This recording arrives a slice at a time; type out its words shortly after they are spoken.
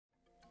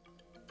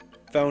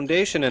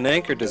Foundation and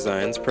anchor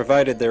designs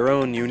provided their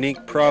own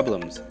unique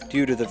problems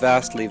due to the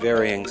vastly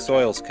varying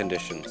soils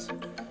conditions.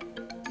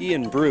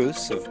 Ian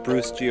Bruce of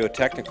Bruce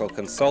Geotechnical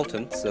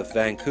Consultants of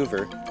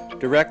Vancouver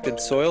directed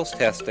soils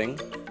testing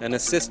and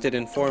assisted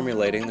in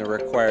formulating the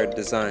required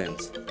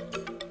designs.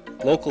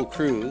 Local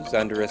crews,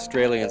 under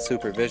Australian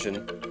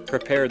supervision,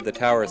 prepared the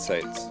tower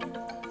sites.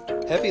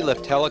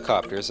 Heavy-lift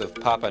helicopters of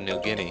Papua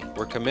New Guinea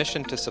were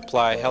commissioned to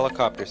supply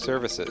helicopter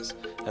services,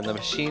 and the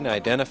machine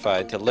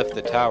identified to lift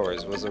the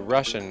towers was a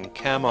Russian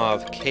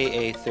Kamov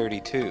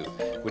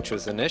Ka-32, which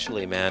was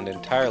initially manned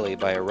entirely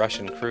by a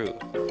Russian crew.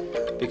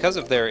 Because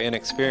of their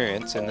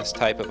inexperience in this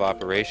type of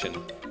operation,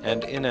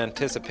 and in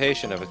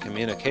anticipation of a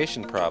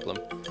communication problem,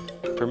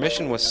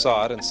 permission was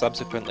sought and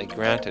subsequently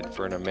granted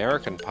for an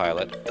American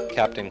pilot,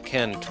 Captain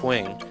Ken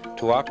Twing,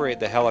 to operate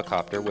the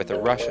helicopter with a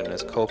Russian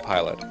as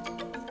co-pilot.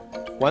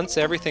 Once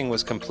everything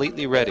was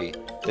completely ready,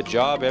 the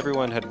job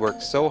everyone had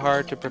worked so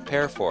hard to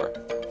prepare for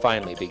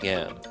finally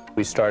began.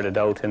 We started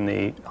out in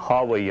the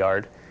hallway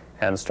yard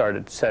and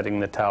started setting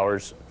the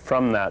towers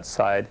from that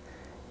side,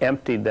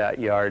 emptied that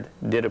yard,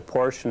 did a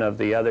portion of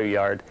the other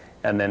yard,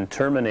 and then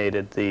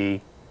terminated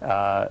the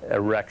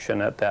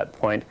erection at that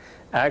point,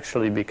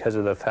 actually because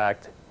of the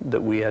fact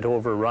that we had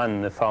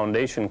overrun the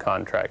foundation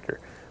contractor.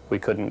 We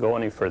couldn't go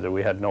any further.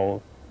 We had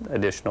no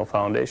additional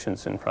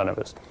foundations in front of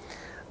us.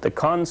 The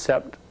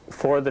concept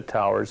for the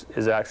towers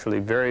is actually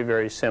very,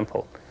 very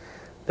simple.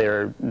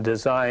 They're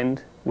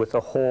designed with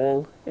a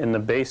hole in the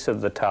base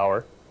of the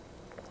tower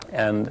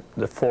and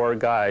the 4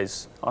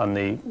 guys on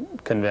the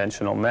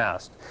conventional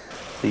mast.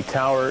 The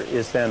tower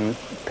is then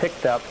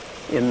picked up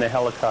in the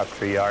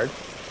helicopter yard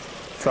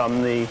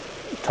from the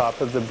top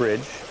of the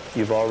bridge.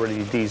 You've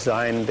already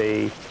designed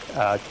a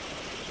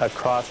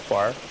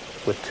crossbar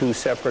with 2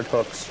 separate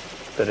hooks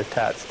that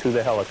attach to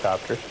the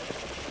helicopter.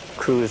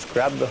 Crews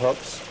grab the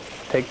hooks,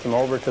 take them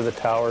over to the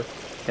tower,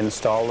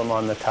 install them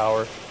on the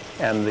tower,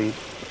 and the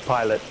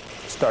pilot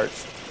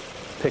starts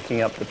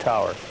picking up the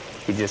tower.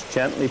 He just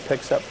gently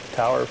picks up the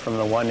tower from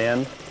the one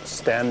end,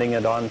 standing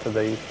it onto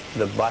the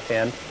butt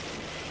end,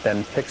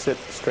 then picks it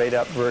straight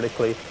up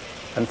vertically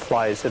and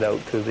flies it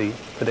out to the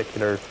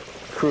particular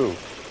crew.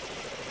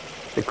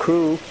 The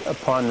crew,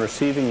 upon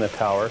receiving the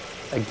tower,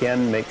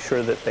 again make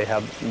sure that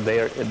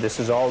this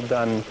is all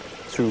done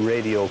through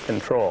radio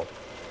control.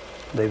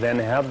 They then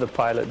have the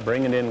pilot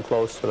bring it in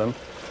close to them,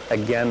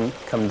 again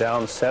come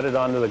down, set it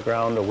onto the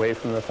ground away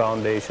from the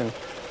foundation,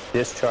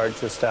 discharge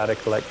the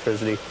static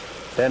electricity.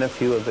 Then a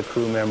few of the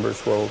crew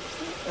members will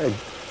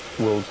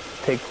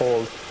take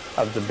hold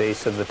of the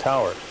base of the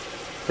tower.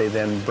 They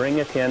then bring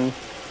it in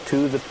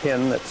to the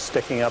pin that's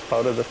sticking up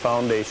out of the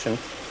foundation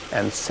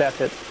and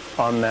set it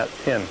on that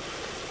pin.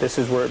 This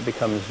is where it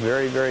becomes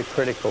very, very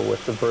critical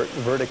with the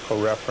vertical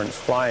reference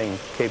flying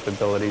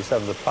capabilities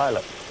of the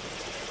pilot.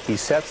 He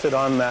sets it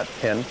on that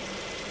pin.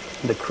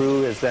 The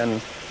crew is then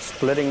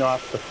splitting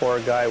off the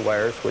 4 guy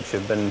wires, which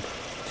have been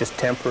just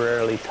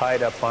temporarily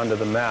tied up onto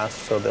the mast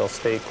so they'll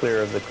stay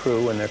clear of the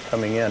crew when they're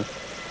coming in.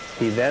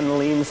 He then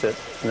leans it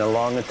in a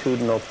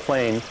longitudinal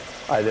plane,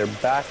 either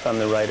back on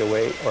the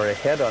right-of-way or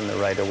ahead on the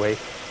right-of-way,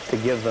 to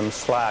give them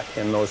slack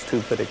in those 2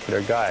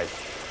 particular guys.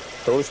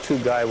 Those 2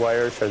 guy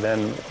wires are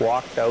then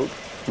walked out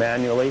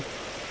manually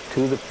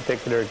to the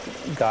particular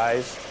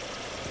guys,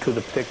 to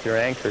the particular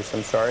anchors,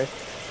 I'm sorry.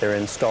 They're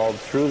installed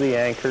through the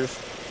anchors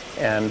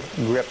and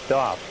gripped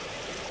off.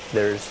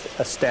 There's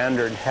a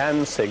standard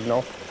hand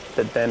signal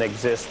that then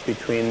exists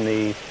between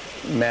the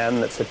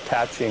man that's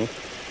attaching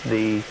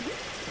the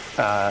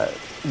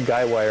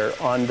guy wire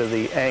onto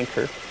the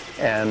anchor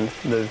and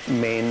the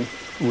main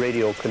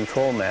radio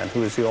control man,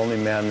 who is the only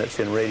man that's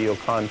in radio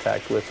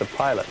contact with the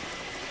pilot.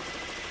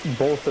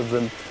 Both of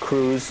the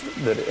crews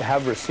that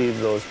have received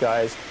those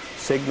guys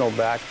signal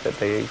back that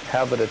they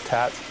have it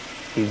attached.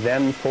 He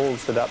then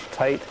pulls it up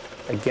tight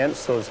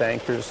against those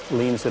anchors,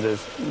 leans it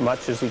as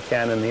much as he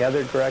can in the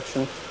other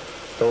direction.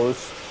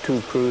 Those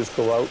 2 crews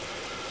go out,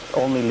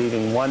 only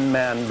leaving 1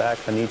 man back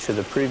on each of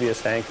the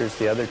previous anchors.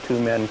 The other 2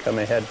 men come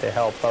ahead to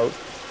help out.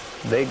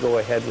 They go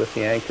ahead with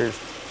the anchors,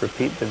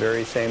 repeat the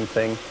very same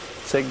thing,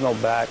 signal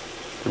back.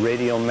 The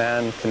radio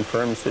man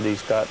confirms that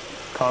he's got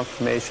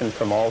confirmation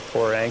from all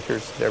 4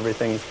 anchors that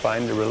everything's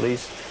fine to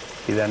release.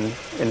 He then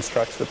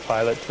instructs the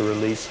pilot to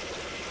release.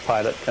 The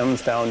pilot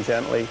comes down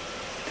gently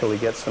till he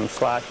gets some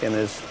slack in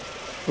his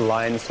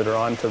lines that are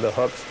onto the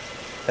hooks,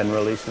 then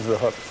releases the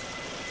hooks.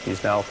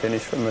 He's now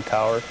finished from the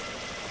tower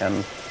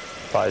and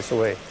flies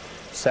away.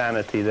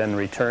 Sanity then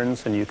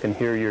returns, and you can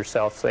hear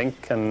yourself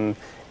think, and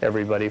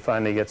everybody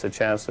finally gets a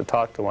chance to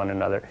talk to one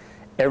another.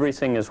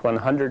 Everything is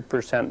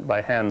 100%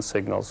 by hand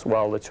signals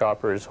while the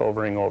chopper is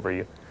hovering over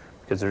you,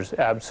 because there's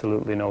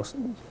absolutely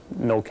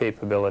no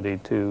capability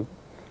to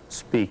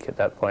speak at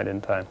that point in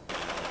time.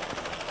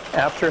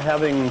 After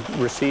having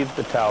received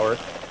the tower,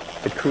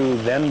 the crew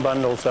then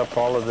bundles up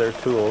all of their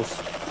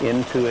tools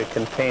into a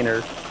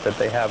container that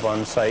they have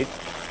on site.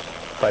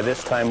 By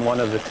this time, one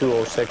of the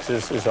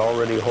 206s is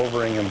already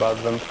hovering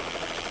above them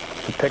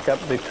to pick up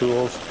the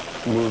tools,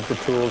 move the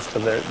tools to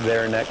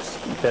their next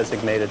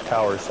designated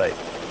tower site.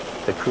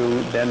 The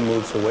crew then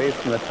moves away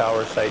from the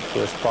tower site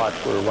to a spot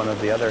where one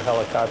of the other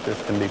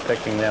helicopters can be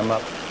picking them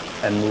up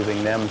and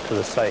moving them to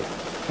the site.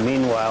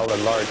 Meanwhile, the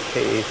large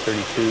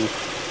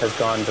Ka-32 has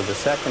gone to the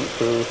second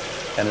crew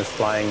and is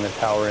flying the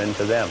tower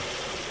into them.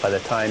 By the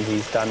time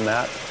he's done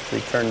that,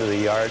 return to the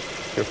yard,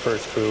 your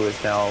first crew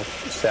is now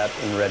set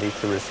and ready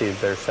to receive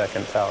their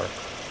second tower.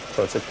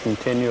 So it's a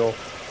continual,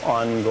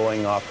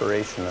 ongoing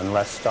operation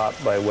unless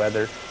stopped by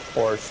weather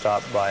or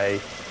stopped by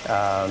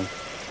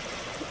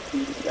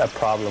a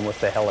problem with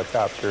the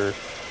helicopter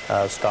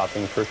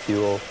stopping for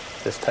fuel,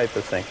 this type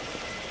of thing.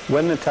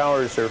 When the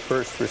towers are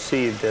first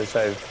received, as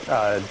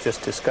I've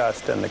just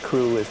discussed, and the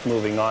crew is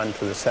moving on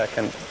to the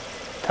second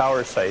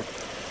tower site,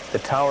 the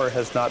tower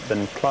has not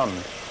been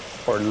plumbed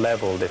or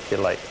leveled, if you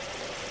like.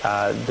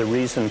 The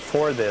reason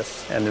for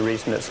this, and the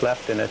reason it's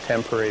left in a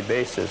temporary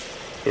basis,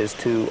 is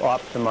to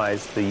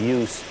optimize the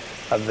use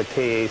of the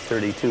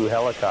Ka-32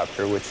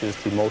 helicopter, which is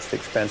the most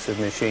expensive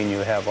machine you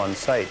have on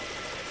site.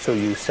 So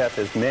you set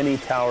as many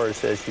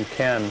towers as you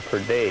can per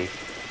day,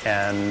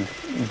 and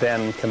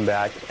then come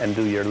back and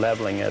do your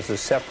leveling as a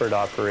separate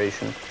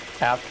operation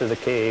after the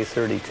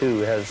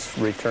Ka-32 has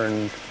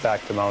returned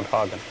back to Mount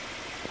Hagen.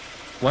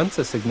 Once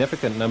a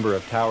significant number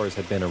of towers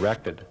had been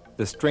erected,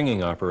 the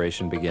stringing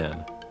operation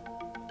began.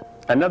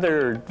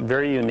 Another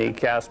very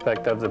unique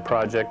aspect of the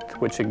project,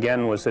 which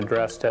again was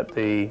addressed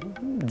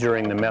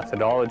during the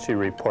methodology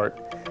report,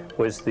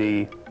 was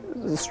the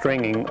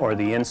stringing or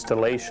the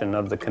installation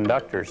of the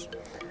conductors.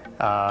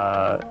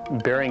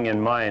 Bearing in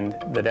mind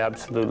that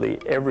absolutely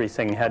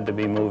everything had to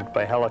be moved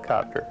by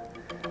helicopter.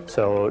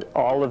 So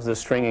all of the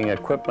stringing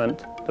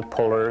equipment, the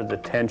puller, the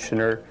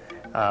tensioner,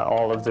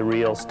 all of the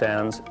reel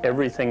stands,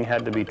 everything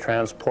had to be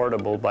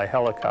transportable by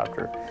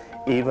helicopter.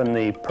 Even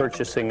the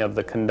purchasing of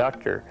the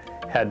conductor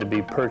had to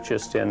be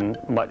purchased in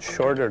much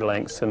shorter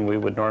lengths than we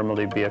would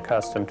normally be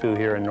accustomed to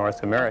here in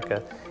North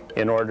America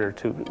in order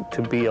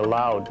to be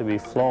allowed to be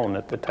flown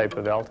at the type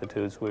of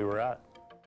altitudes we were at.